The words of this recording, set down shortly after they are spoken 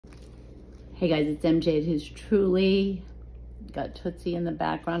Hey guys, it's MJ. It is truly, got Tootsie in the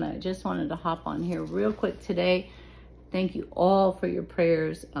background. I just wanted to hop on here real quick today. Thank you all for your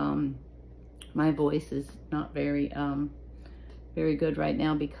prayers. My voice is not very good right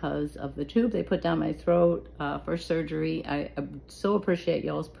now because of the tube they put down my throat for surgery. I so appreciate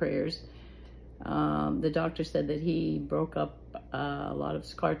y'all's prayers. The doctor said that he broke up a lot of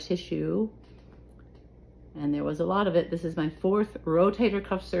scar tissue, and there was a lot of it. This is my 4th rotator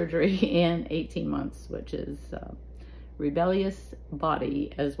cuff surgery in 18 months, which is rebellious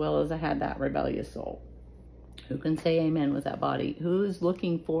body, as well as I had that rebellious soul. Who can say amen with that body? Who's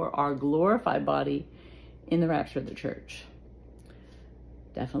looking for our glorified body in the rapture of the church?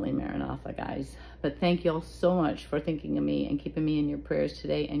 Definitely Maranatha, guys. But thank you all so much for thinking of me and keeping me in your prayers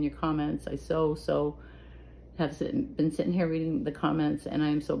today and your comments. I so have been sitting here reading the comments, and I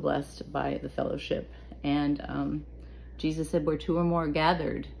am so blessed by the fellowship. And Jesus said, where 2 or more are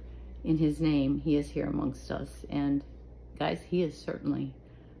gathered in his name, he is here amongst us. And guys, he is certainly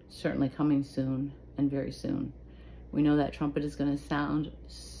coming soon, and very soon. We know that trumpet is going to sound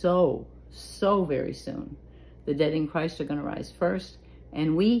so very soon. The dead in Christ are going to rise first.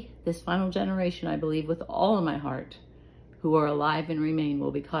 And we, this final generation, I believe with all of my heart, who are alive and remain, will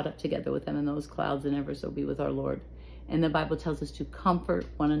be caught up together with them in those clouds and ever so be with our Lord. And the Bible tells us to comfort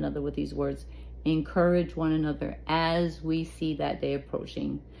one another with these words. Encourage one another as we see that day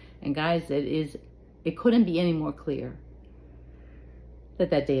approaching. And guys, it couldn't be any more clear that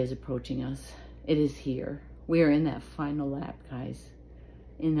that day is approaching us. It is here. We are in that final lap, guys.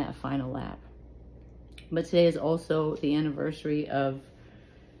 In that final lap. But today is also the anniversary of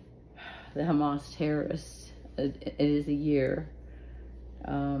the Hamas terrorists. It is a year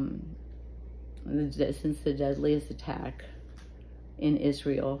since the deadliest attack in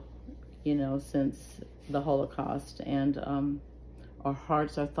Israel, you know, since the Holocaust. And our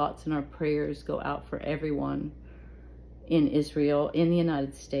hearts, our thoughts, and our prayers go out for everyone in Israel, in the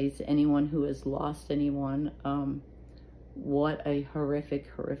United States, anyone who has lost anyone. What a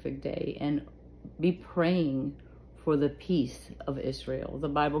horrific day. And be praying for the peace of Israel. The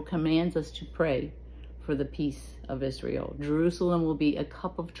Bible commands us to pray for the peace of Israel. Jerusalem will be a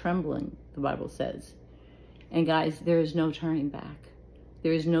cup of trembling, the Bible says. And guys, there is no turning back.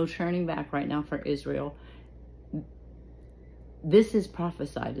 There is no turning back right now for Israel. This is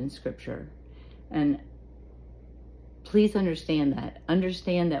prophesied in Scripture. And please understand that.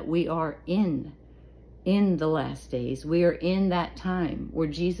 Understand that we are in the last days. We are in that time where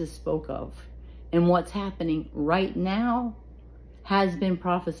Jesus spoke of. And what's happening right now has been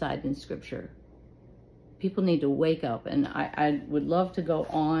prophesied in Scripture. People need to wake up. And I would love to go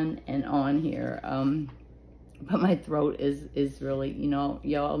on and on here. But my throat is really, you know,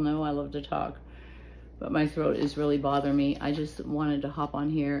 y'all know I love to talk. But my throat is really bothering me. I just wanted to hop on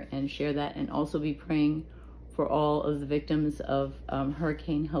here and share that. And also be praying for all of the victims of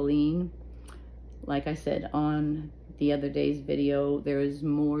Hurricane Helene. Like I said on the other day's video, there is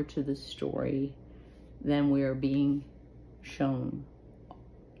more to the story than we are being shown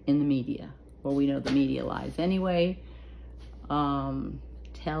in the media. Well, we know the media lies anyway.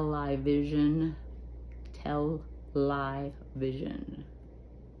 Television.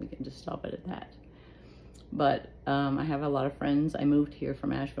 We can just stop it at that. But I have a lot of friends. I moved here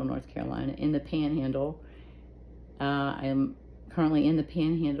from Asheville, North Carolina, in the Panhandle. I am currently in the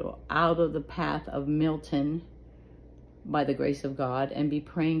Panhandle, out of the path of Milton, by the grace of God, and be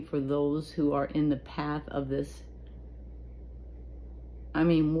praying for those who are in the path of this. I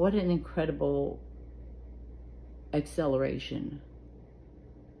mean, what an incredible acceleration.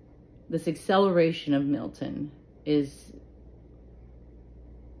 This acceleration of Milton is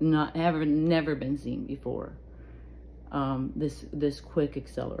never been seen before. This quick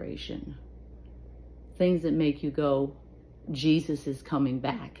acceleration. Things that make you go, Jesus is coming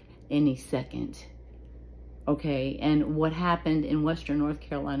back any second. Okay, and what happened in Western North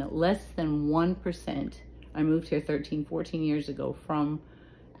Carolina, less than 1%. I moved here 14 years ago from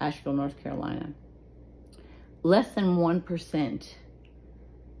Asheville, North Carolina. Less than 1%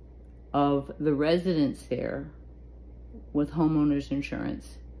 of the residents there with homeowners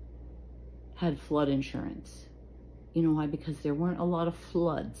insurance had flood insurance. You know why? Because there weren't a lot of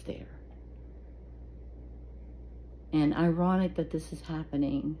floods there. And ironic that this is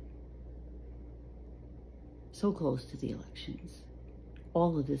happening so close to the elections.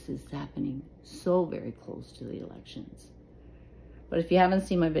 All of this is happening so very close to the elections. But if you haven't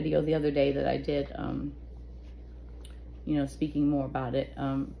seen my video the other day that I did, you know, speaking more about it,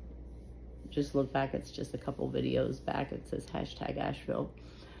 just look back. It's just a couple videos back. It says #Asheville.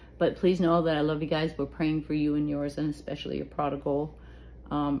 But please know that I love you guys. We're praying for you and yours, and especially your prodigal.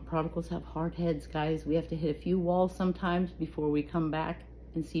 Prodigals have hard heads, guys. We have to hit a few walls sometimes before we come back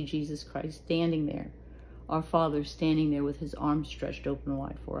and see Jesus Christ standing there. Our Father standing there with his arms stretched open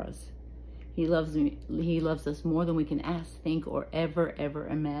wide for us. He loves me. He loves us more than we can ask, think, or ever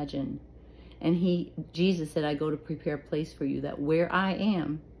imagine. And Jesus said, I go to prepare a place for you, that where I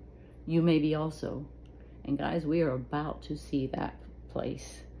am, you may be also. And guys, we are about to see that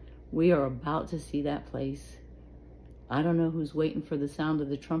place. We are about to see that place. I don't know who's waiting for the sound of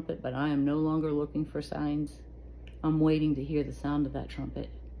the trumpet, but I am no longer looking for signs. I'm waiting to hear the sound of that trumpet,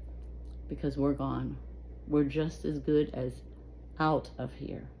 because we're gone. We're just as good as out of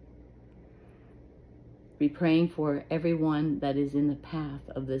here. Be praying for everyone that is in the path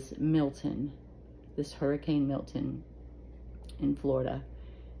of this Milton, this Hurricane Milton in Florida.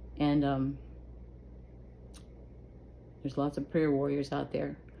 And there's lots of prayer warriors out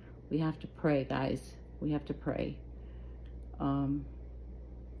there. We have to pray, guys. We have to pray.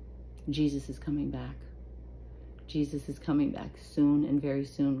 Jesus is coming back. Jesus is coming back soon and very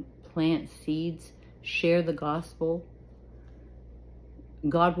soon. Plant seeds. Share the gospel.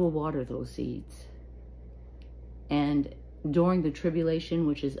 God will water those seeds. And during the tribulation,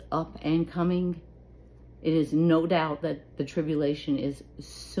 which is up and coming, it is no doubt that the tribulation is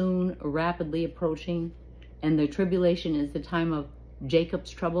soon, rapidly approaching. And the tribulation is the time of Jacob's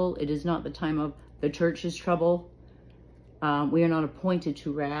trouble. It is not the time of the church's trouble. We are not appointed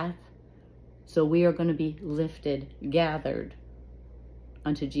to wrath. So we are going to be lifted, gathered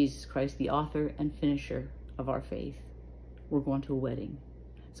unto Jesus Christ, the author and finisher of our faith. We're going to a wedding.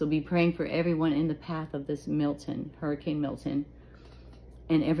 So be praying for everyone in the path of this Milton, Hurricane Milton,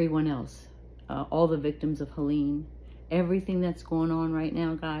 and everyone else. All the victims of Helene. Everything that's going on right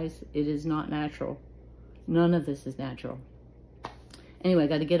now, guys, it is not natural. None of this is natural. Anyway, I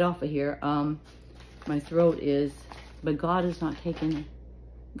got to get off of here. My throat is, but God is not taking,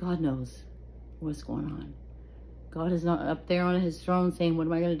 God knows what's going on. God is not up there on his throne saying, what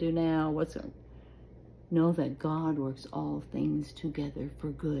am I going to do now? Know that God works all things together for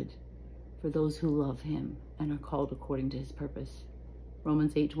good for those who love him and are called according to his purpose.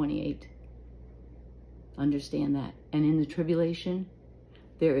 Romans 8:28. Understand that. And in the tribulation,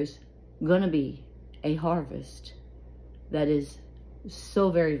 there is going to be a harvest that is so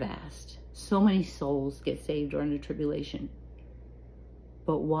very vast. So many souls get saved during the tribulation.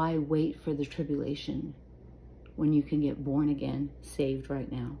 But why wait for the tribulation when you can get born again, saved right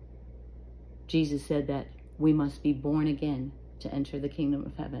now? Jesus said that we must be born again to enter the kingdom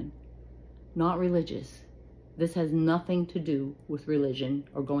of heaven. Not religious. This has nothing to do with religion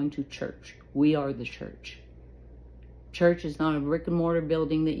or going to church. We are the church. Church is not a brick and mortar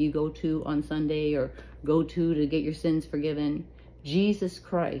building that you go to on Sunday or go to get your sins forgiven. Jesus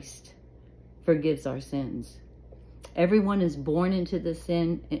Christ forgives our sins. Everyone is born into this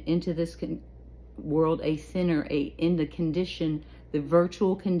world a sinner, in the condition, the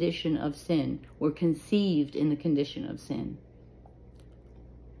virtual condition of sin. We're conceived in the condition of sin.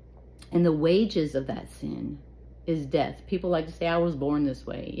 And the wages of that sin is death. People like to say, I was born this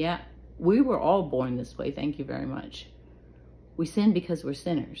way. Yeah, we were all born this way. Thank you very much. We sin because we're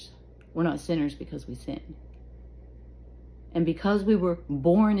sinners. We're not sinners because we sin. And because we were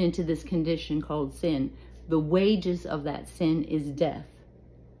born into this condition called sin, the wages of that sin is death.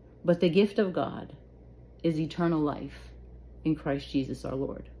 But the gift of God is eternal life in Christ Jesus our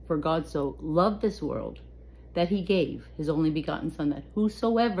Lord. For God so loved this world that he gave his only begotten Son, that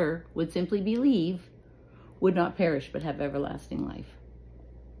whosoever would simply believe would not perish but have everlasting life.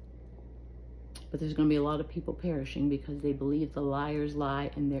 But there's going to be a lot of people perishing because they believe the liars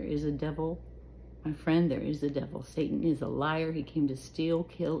lie, and there is a devil. My friend, there is a devil. Satan is a liar. He came to steal,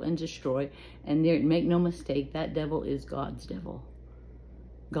 kill, and destroy. And make no mistake, that devil is God's devil.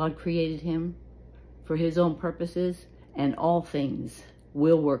 God created him for his own purposes, and all things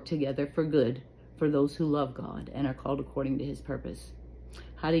will work together for good for those who love God and are called according to his purpose.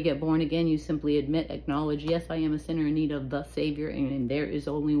 How do you get born again? You simply admit, acknowledge, yes, I am a sinner in need of the Savior, and there is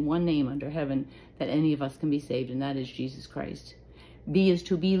only one name under heaven that any of us can be saved, and that is Jesus Christ. B is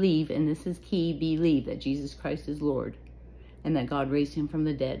to believe, and this is key, believe that Jesus Christ is Lord and that God raised him from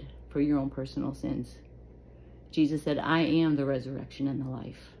the dead for your own personal sins. Jesus said, I am the resurrection and the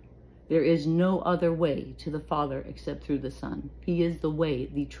life. There is no other way to the Father except through the Son. He is the way,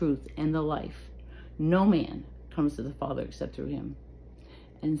 the truth, and the life. No man comes to the Father except through him.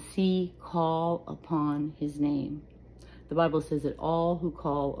 And C, call upon his name. The Bible says that all who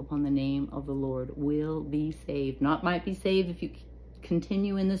call upon the name of the Lord will be saved. Not might be saved if you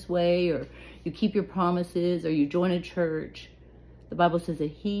continue in this way, or you keep your promises, or you join a church. The Bible says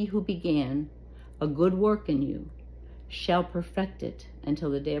that he who began a good work in you shall perfect it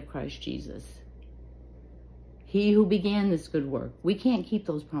until the day of Christ Jesus. He who began this good work. We can't keep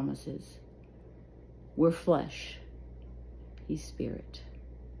those promises. We're flesh. He's spirit.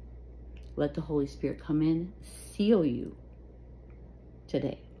 Let the Holy Spirit come in, seal you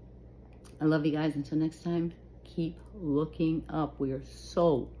today. I love you guys. Until next time, keep looking up. We are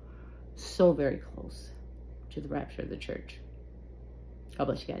so very close to the rapture of the church. God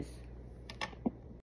bless you guys.